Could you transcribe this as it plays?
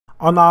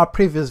On our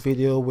previous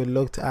video, we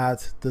looked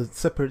at the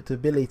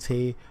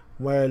separability.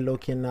 We're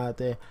looking at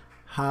the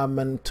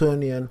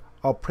Hamiltonian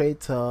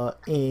operator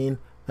in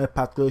a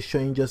particular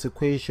Schrödinger's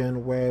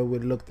equation, where we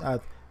looked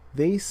at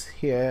this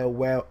here,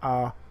 where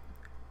our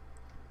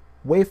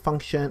wave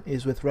function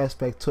is with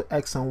respect to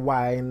x and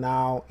y.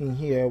 Now in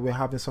here we're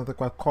having something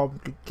quite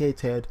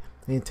complicated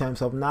in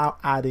terms of now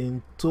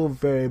adding two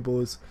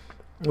variables,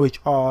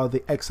 which are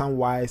the x and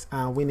y's,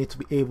 and we need to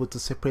be able to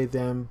separate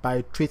them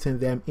by treating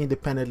them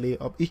independently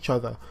of each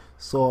other.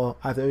 So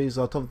as a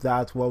result of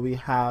that, what we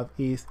have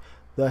is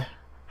the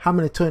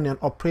Hamiltonian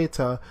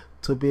operator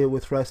to be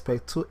with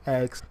respect to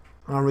x,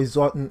 and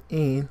resulting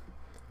in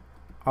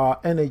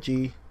our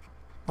energy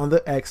on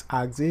the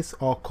x-axis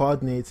or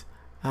coordinates,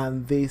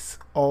 and this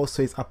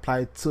also is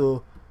applied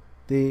to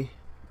the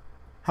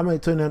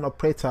Hamiltonian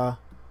operator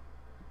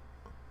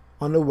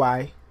on the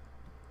y,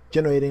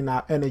 generating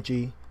our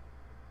energy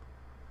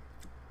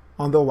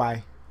on the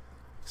y.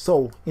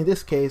 So in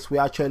this case, we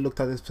actually looked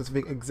at a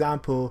specific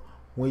example,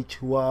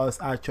 which was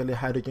actually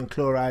hydrogen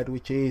chloride,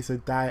 which is a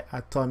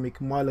diatomic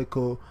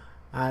molecule,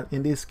 and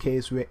in this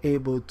case we're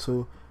able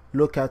to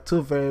look at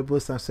two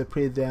variables and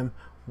separate them,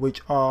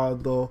 which are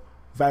the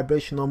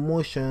vibrational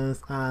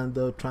motions and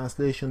the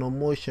translational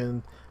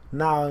motion.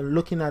 Now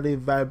looking at the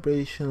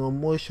vibrational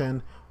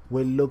motion,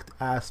 we looked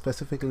at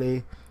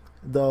specifically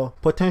the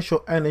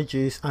potential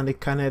energies and the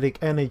kinetic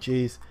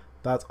energies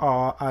that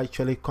are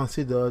actually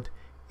considered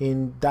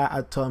in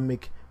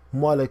diatomic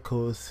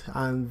molecules,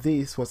 and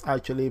this was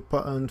actually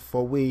important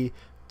for we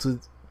to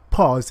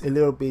pause a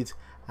little bit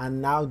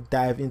and now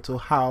dive into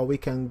how we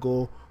can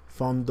go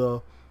from the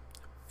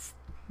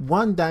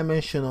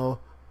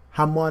one-dimensional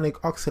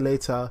harmonic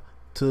oscillator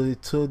to the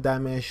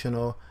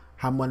two-dimensional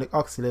harmonic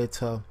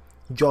oscillator,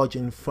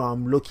 judging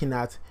from looking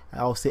at,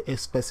 I'll say, a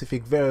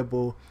specific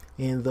variable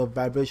in the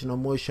vibrational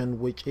motion,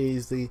 which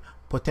is the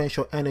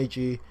potential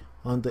energy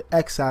on the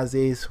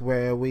x-axis,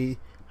 where we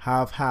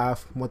have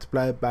half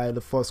multiplied by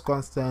the force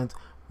constant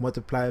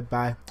multiplied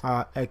by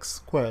our x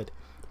squared.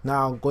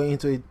 Now going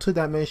into a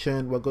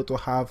two-dimension, we're going to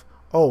have,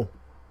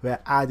 we're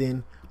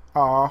adding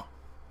our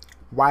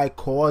y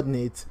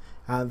coordinates,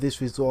 and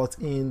this results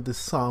in the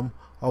sum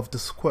of the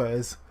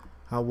squares,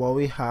 and what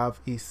we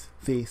have is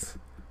this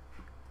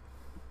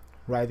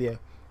right there.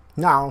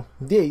 Now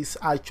this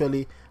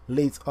actually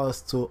leads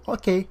us to,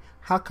 okay,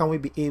 how can we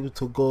be able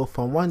to go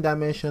from one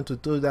dimension to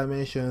two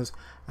dimensions?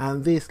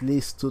 And this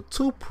leads to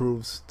two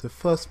proofs. The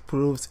first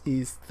proof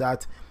is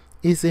that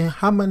is a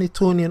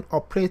Hamiltonian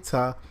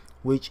operator,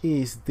 which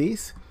is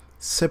this,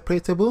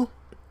 separable?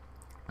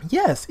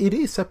 Yes, it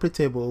is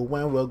separable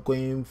when we're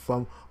going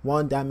from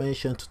one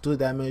dimension to two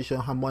dimension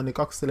harmonic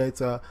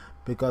oscillator,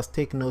 because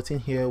take note, in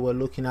here we're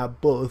looking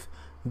at both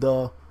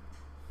the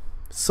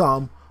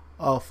sum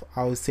of,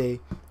 I would say,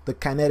 the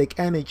kinetic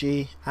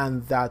energy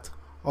and that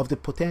of the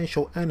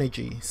potential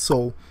energy.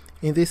 So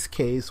in this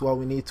case, what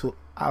we need to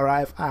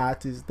arrive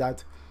at is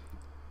that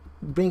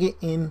bringing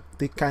in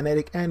the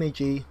kinetic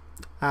energy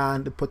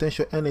and the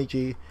potential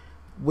energy,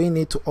 we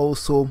need to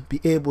also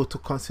be able to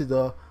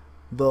consider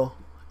the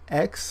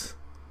x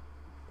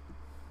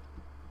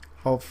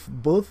of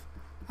both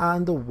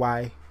and the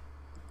y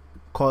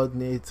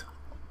coordinate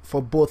for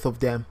both of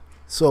them.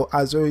 So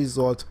as a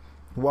result,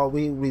 what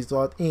we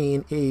result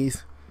in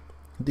is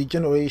the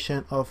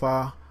generation of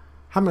our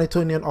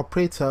Hamiltonian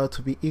operator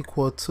to be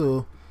equal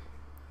to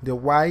the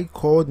y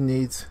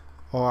coordinates,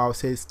 or I'll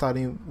say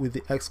starting with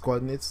the x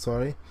coordinates,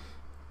 sorry,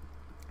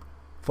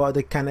 for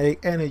the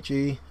kinetic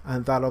energy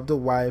and that of the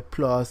y,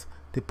 plus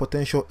the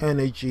potential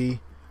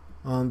energy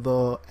on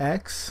the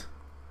x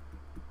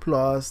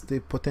plus the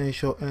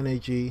potential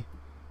energy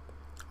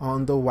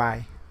on the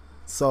y.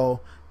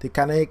 So the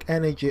kinetic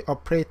energy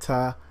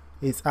operator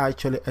is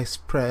actually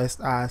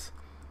expressed as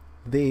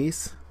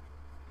this,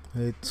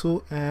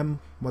 2m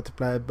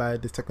multiplied by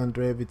the second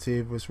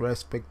derivative with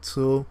respect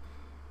to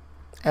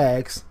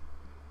x,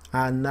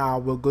 and now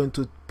we're going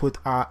to put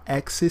our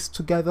x's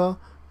together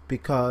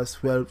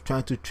because we're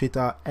trying to treat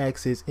our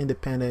x's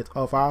independent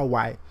of our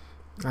y,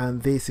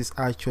 and this is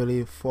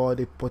actually for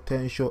the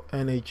potential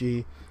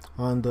energy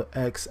on the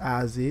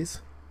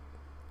x-axis,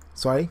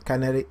 sorry,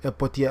 kinetic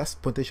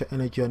potential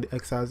energy on the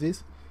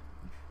x-axis,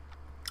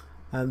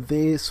 and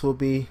this will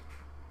be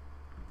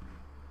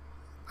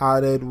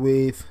added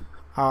with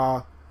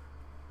our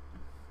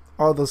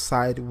other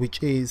side,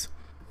 which is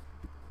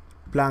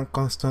Planck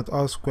constant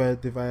all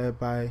squared divided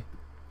by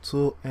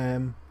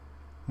 2m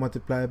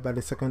multiplied by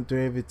the second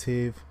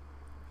derivative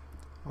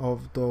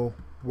of the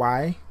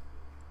y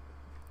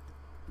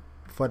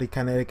for the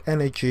kinetic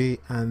energy,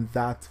 and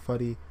that for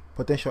the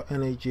potential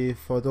energy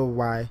for the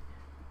y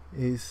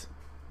is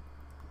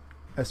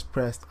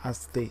expressed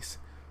as this.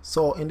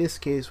 So in this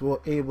case, we're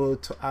able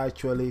to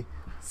actually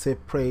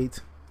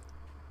separate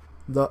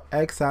the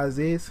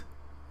x-axis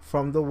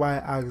from the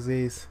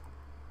y-axis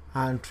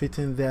and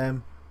treating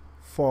them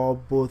for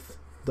both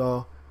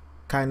the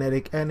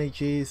kinetic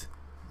energies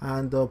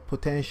and the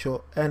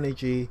potential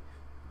energy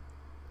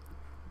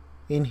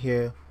in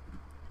here.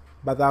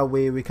 But that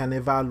way we can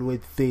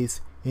evaluate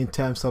this in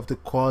terms of the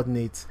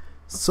coordinates.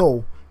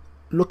 So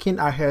looking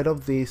ahead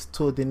of this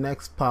to the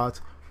next part,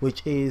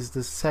 which is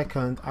the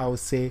second, I would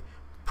say,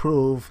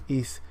 proof,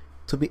 is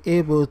to be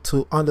able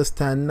to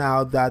understand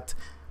now that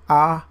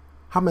our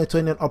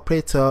Hamiltonian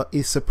operator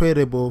is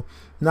separable.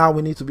 Now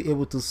we need to be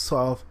able to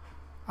solve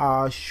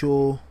our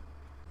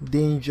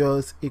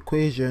Schrödinger's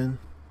equation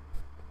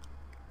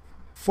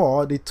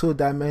for the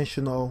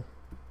two-dimensional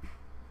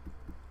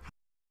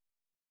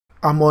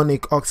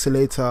harmonic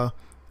oscillator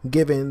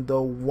given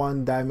the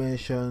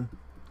one-dimension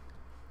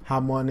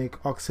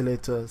harmonic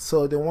oscillator.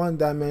 So the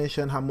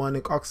one-dimension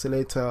harmonic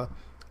oscillator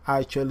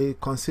actually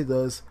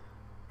considers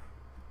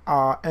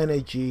our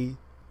energy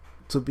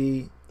to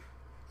be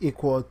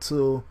equal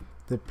to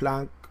the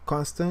Planck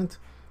constant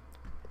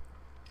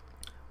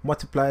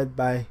multiplied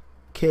by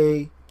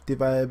k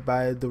divided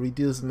by the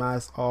reduced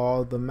mass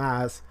or the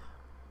mass,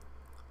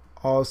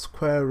 or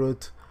square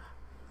root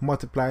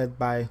multiplied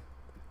by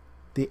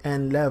the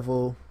n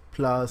level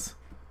plus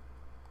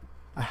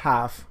a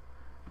half.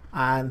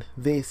 And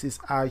this is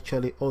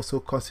actually also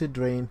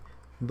considering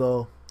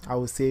the, I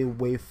would say,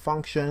 wave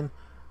function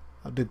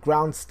of the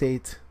ground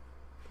state,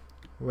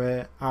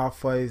 where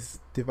alpha is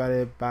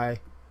divided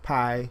by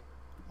pi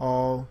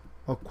or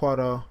a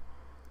quarter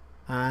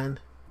and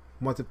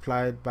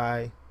multiplied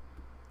by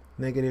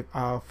negative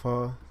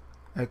alpha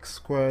x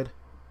squared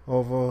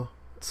over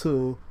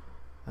 2,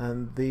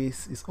 and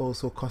this is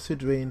also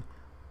considering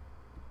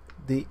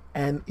the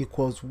n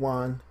equals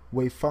 1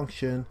 wave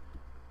function,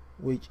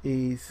 which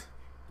is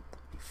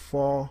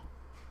 4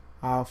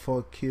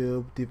 alpha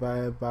cubed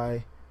divided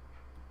by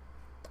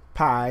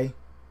pi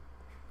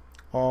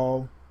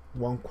or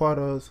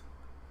 1/4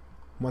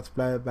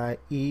 multiplied by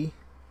e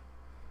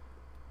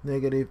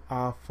negative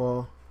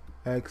alpha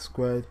x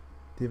squared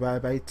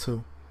divided by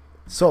 2.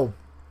 So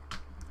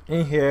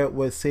in here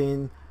we're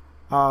saying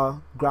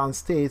our ground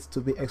state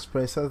to be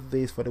expressed as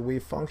this for the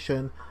wave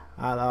function,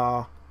 and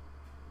our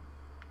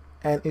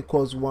n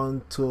equals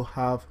 1 to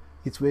have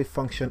its wave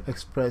function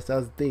expressed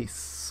as this.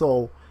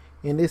 So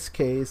in this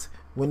case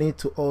we need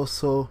to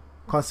also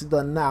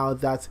consider now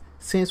that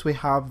since we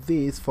have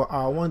this for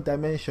our one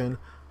dimension,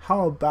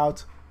 how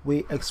about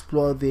we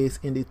explore this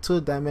in the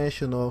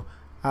two-dimensional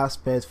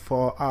aspect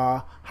for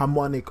our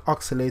harmonic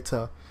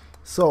oscillator.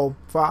 So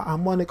for our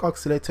harmonic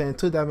oscillator in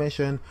 2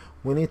 dimension,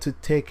 we need to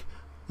take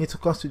into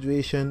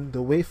consideration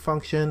the wave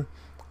function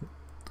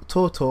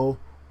total,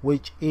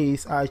 which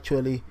is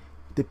actually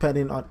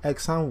depending on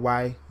x and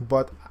y,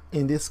 but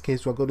in this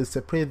case we're going to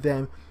separate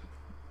them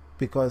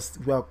because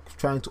we are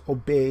trying to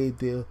obey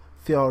the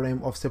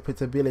theorem of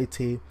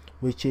separability,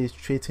 which is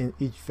treating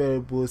each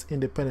variables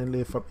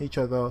independently from each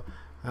other.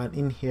 And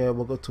in here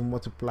we're going to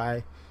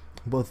multiply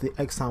both the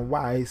x and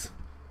y's,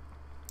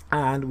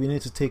 and we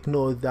need to take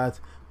note that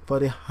for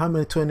the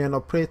Hamiltonian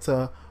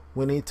operator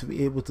we need to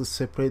be able to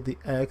separate the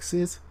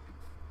x's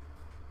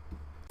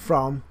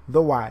from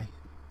the y,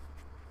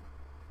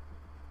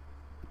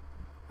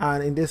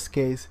 and in this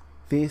case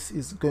this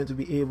is going to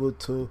be able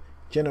to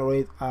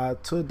generate a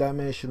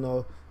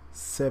two-dimensional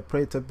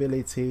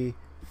separability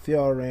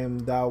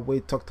theorem that we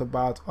talked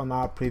about on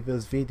our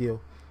previous video.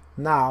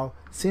 Now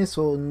since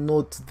we'll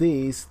note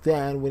this,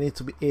 then we need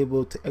to be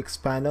able to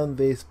expand on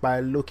this by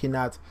looking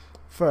at,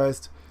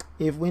 first,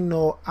 if we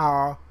know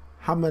our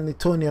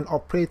Hamiltonian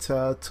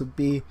operator to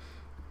be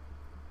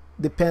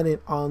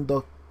dependent on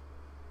the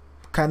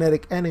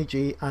kinetic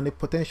energy and the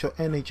potential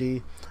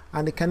energy,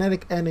 and the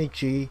kinetic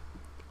energy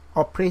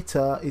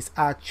operator is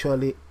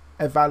actually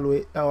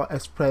evaluated or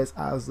expressed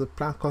as the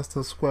Planck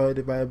constant squared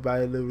divided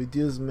by the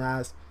reduced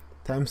mass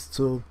times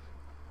 2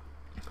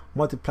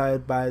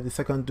 multiplied by the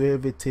second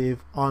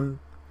derivative on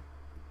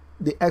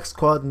the x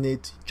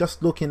coordinate,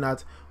 just looking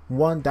at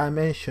one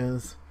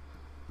dimensions,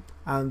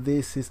 and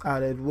this is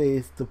added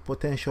with the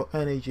potential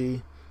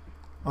energy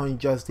on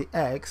just the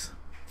x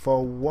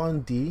for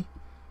 1D.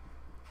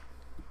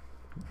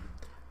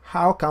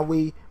 How can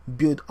we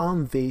build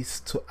on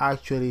this to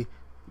actually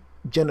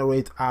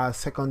generate our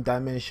second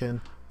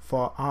dimension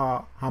for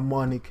our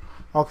harmonic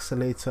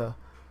oscillator?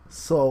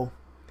 So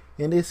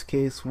in this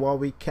case what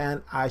we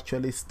can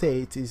actually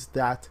state is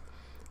that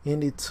in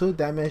the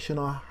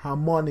two-dimensional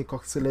harmonic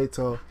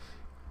oscillator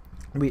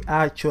we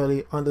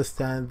actually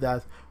understand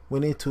that we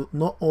need to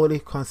not only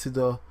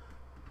consider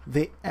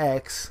the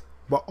x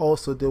but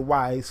also the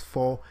y's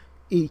for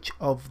each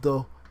of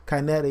the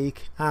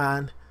kinetic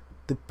and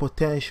the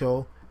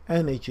potential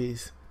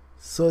energies.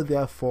 So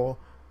therefore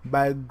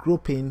by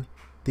grouping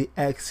the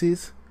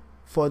x's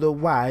for the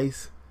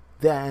y's,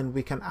 then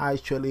we can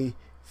actually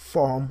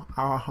form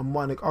our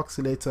harmonic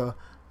oscillator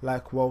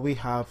like what we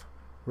have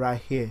right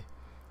here.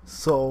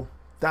 So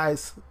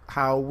that's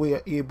how we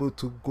are able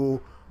to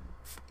go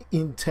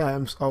in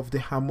terms of the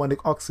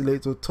harmonic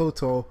oscillator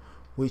total,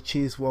 which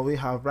is what we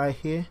have right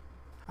here,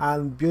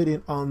 and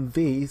building on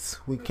this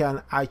we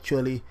can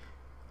actually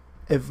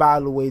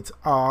evaluate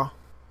our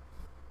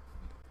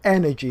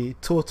energy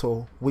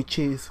total, which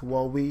is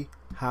what we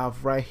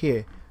have right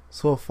here.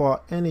 So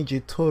for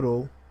energy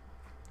total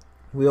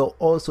we'll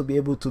also be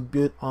able to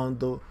build on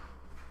the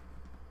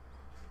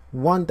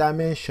one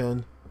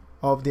dimension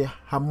of the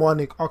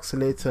harmonic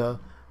oscillator,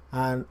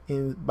 and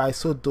by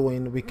so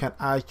doing we can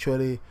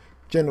actually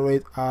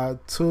generate a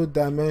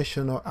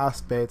two-dimensional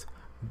aspect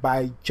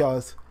by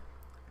just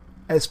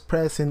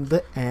expressing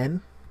the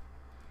n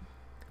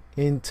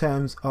in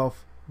terms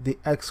of the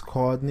x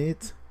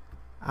coordinate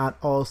and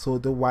also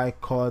the y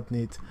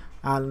coordinate.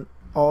 And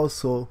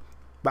also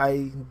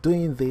by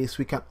doing this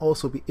we can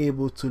also be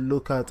able to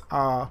look at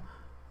our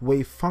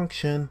wave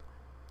function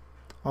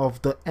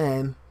of the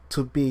n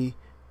to be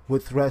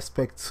with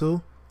respect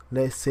to,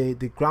 let's say,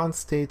 the ground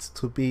state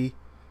to be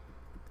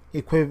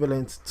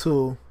equivalent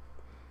to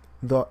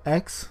the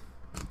x,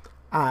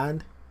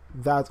 and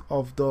that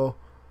of the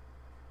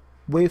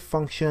wave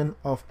function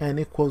of n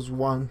equals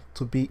 1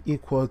 to be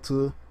equal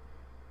to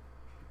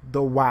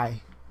the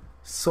y.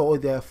 So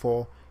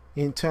therefore,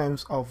 in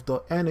terms of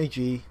the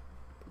energy,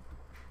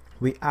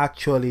 we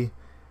actually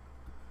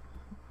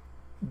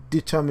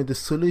determine the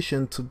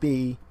solution to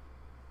be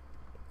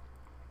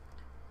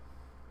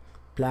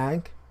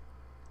Planck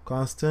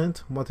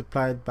constant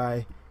multiplied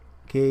by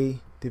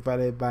k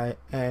divided by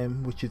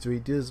m, which is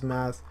reduced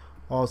mass,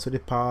 also the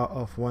power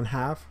of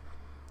 1/2,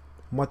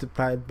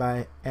 multiplied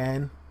by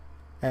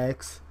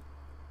nx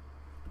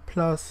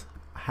plus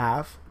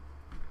half,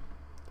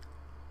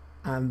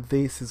 and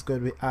this is going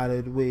to be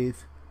added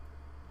with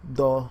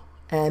the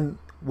n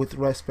with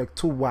respect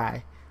to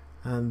y,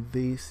 and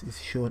this is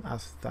shown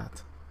as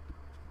that.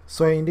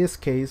 So in this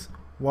case,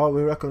 what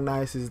we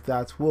recognize is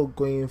that we're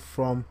going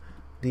from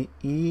the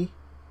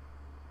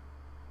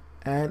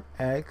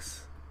nx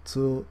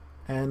to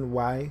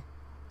ny,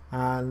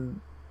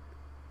 and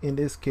in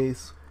this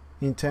case,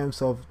 in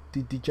terms of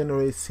the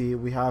degeneracy,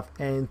 we have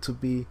n to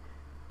be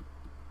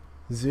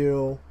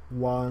 0,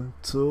 1,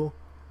 2,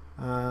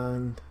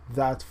 and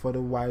that for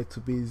the y to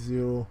be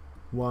 0,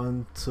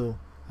 1, 2,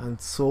 and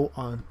so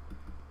on.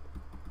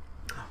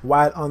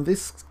 While on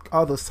this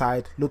other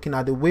side, looking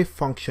at the wave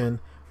function,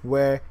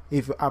 where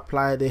if you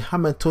apply the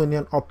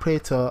Hamiltonian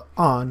operator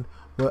on,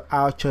 will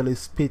actually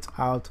spit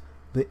out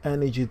the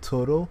energy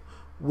total.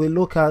 We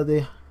look at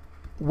the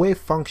wave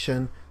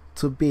function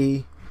to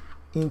be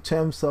in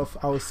terms of,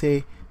 I would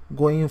say,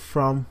 going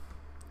from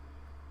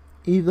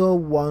either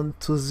 1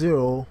 to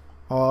 0,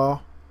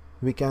 or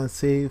we can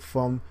say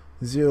from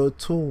 0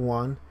 to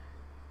 1,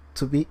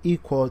 to be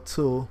equal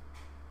to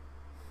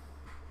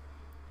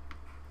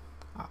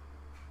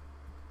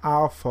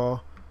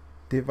alpha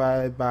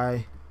divided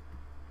by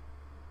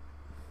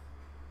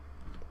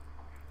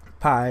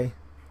pi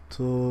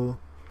to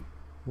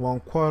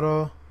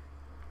 1/4,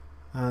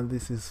 and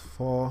this is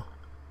 4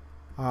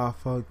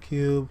 alpha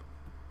cube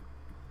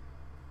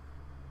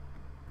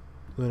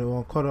to the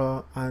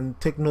 1/4. And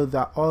take note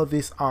that all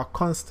these are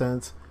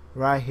constants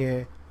right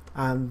here,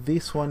 and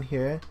this one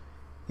here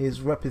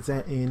is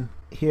representing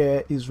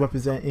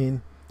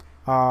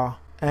our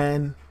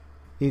n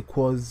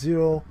equals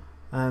 0,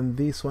 and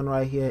this one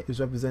right here is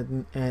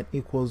representing n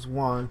equals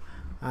 1.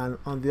 And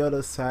on the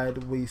other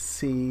side, we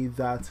see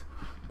that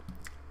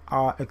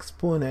our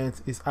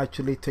exponent is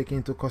actually taken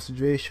into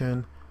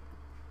consideration,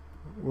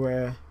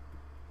 where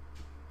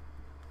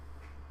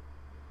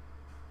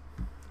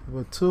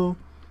over 2,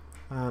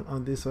 and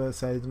on this other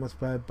side is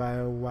multiplied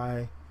by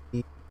y,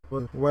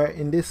 where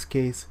in this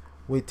case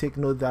we take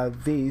note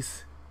that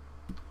this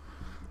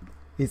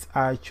is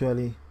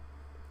actually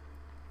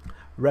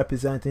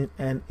representing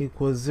n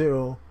equals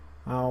 0,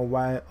 and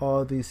while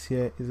all this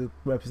here is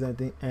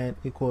representing n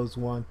equals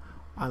 1,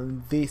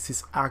 and this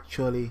is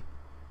actually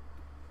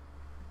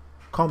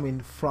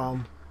coming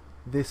from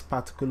this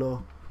particular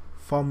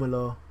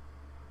formula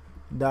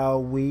that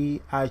we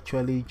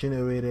actually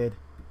generated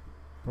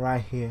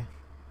right here.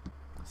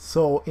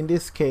 So in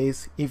this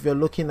case, if you're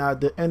looking at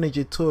the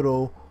energy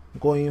total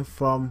going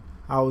from,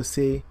 I would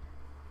say,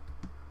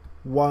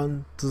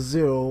 1 to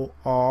 0,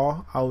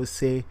 or I would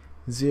say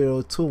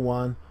 0 to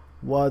 1,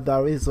 what that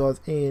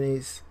results in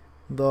is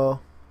the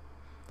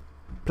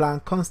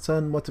Planck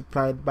constant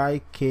multiplied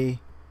by k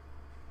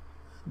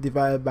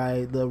divided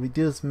by the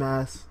reduced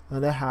mass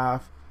and a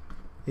half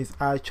is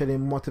actually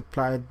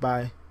multiplied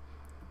by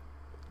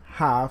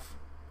half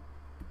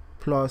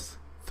plus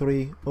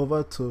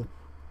 3/2,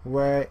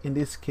 where in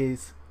this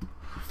case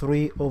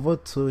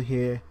 3/2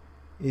 here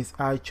is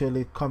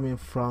actually coming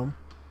from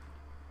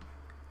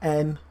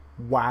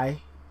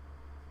ny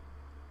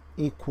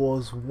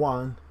equals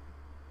 1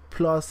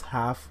 plus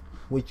half,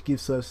 which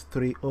gives us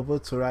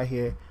 3/2 right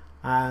here,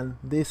 and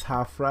this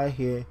half right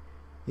here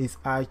is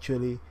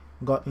actually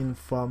gotten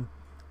from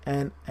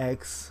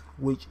nx,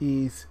 which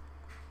is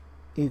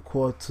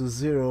equal to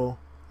 0,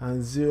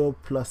 and 0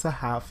 plus a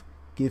half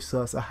gives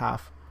us a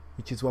half,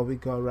 which is what we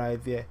got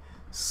right there.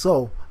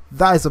 So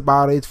that is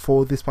about it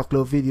for this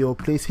particular video.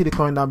 Please hit the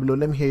comment down below,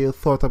 let me hear your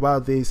thoughts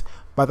about this.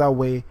 By that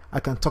way I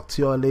can talk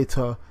to you all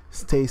later.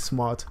 Stay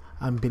smart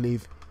and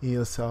believe in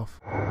yourself.